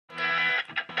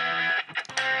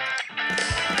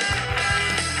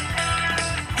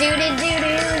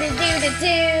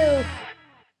Do-do-do-do-do-do-do-do.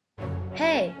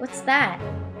 Hey, what's that?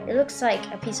 It looks like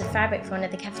a piece of fabric for one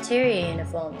of the cafeteria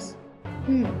uniforms.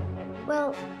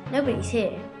 Well, nobody's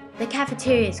here. The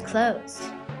cafeteria is closed.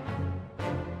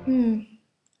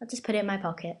 I'll just put it in my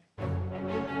pocket.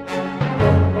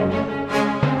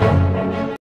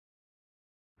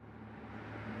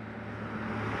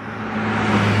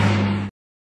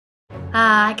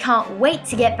 I can't wait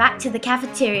to get back to the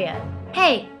cafeteria.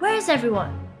 Hey, where is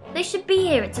everyone? They should be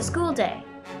here, it's a school day.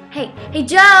 Hey,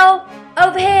 Joe!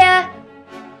 Over here!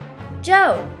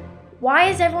 Joe, why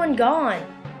is everyone gone?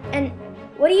 And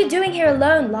what are you doing here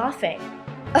alone, laughing?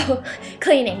 Oh,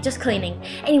 cleaning, just cleaning.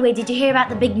 Anyway, did you hear about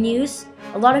the big news?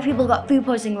 A lot of people got food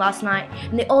poisoning last night,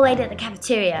 and they all ate at the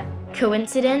cafeteria.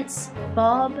 Coincidence,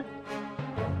 Bob?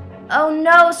 Oh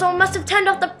no, someone must have turned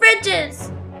off the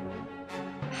fridges!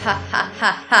 Ha ha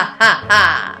ha ha ha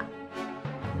ha!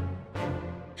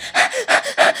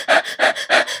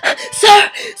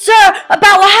 Sir,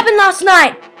 about what happened last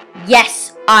night?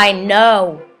 Yes, I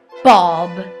know, Bob.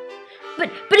 But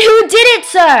who did it,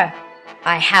 sir?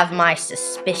 I have my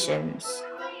suspicions.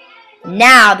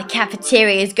 Now the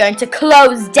cafeteria is going to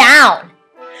close down.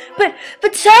 But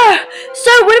sir,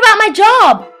 what about my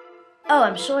job? Oh,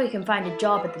 I'm sure you can find a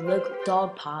job at the local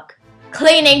dog park.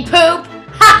 Cleaning poop?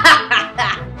 Ha ha ha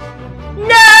ha!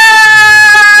 No!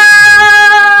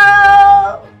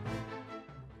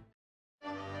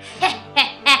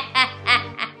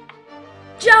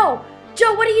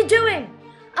 Joe, what are you doing?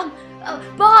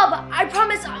 Bob, I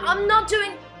promise I'm not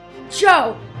doing...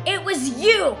 Joe, it was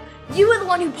you! You were the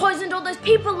one who poisoned all those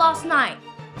people last night!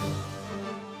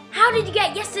 How did you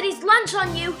get yesterday's lunch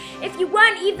on you if you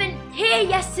weren't even here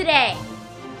yesterday?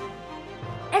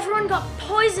 Everyone got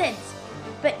poisoned!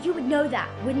 But you would know that,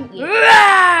 wouldn't you?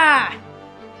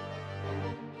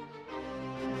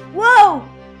 Whoa!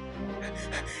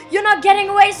 You're not getting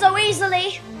away so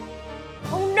easily!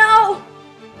 Oh no!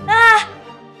 Ah!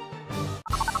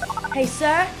 Hey,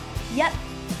 sir? Yep.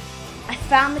 I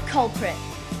found the culprit.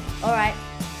 Alright.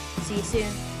 See you soon.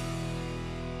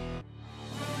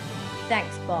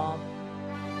 Thanks, Bob.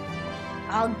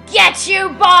 I'll get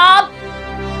you, Bob!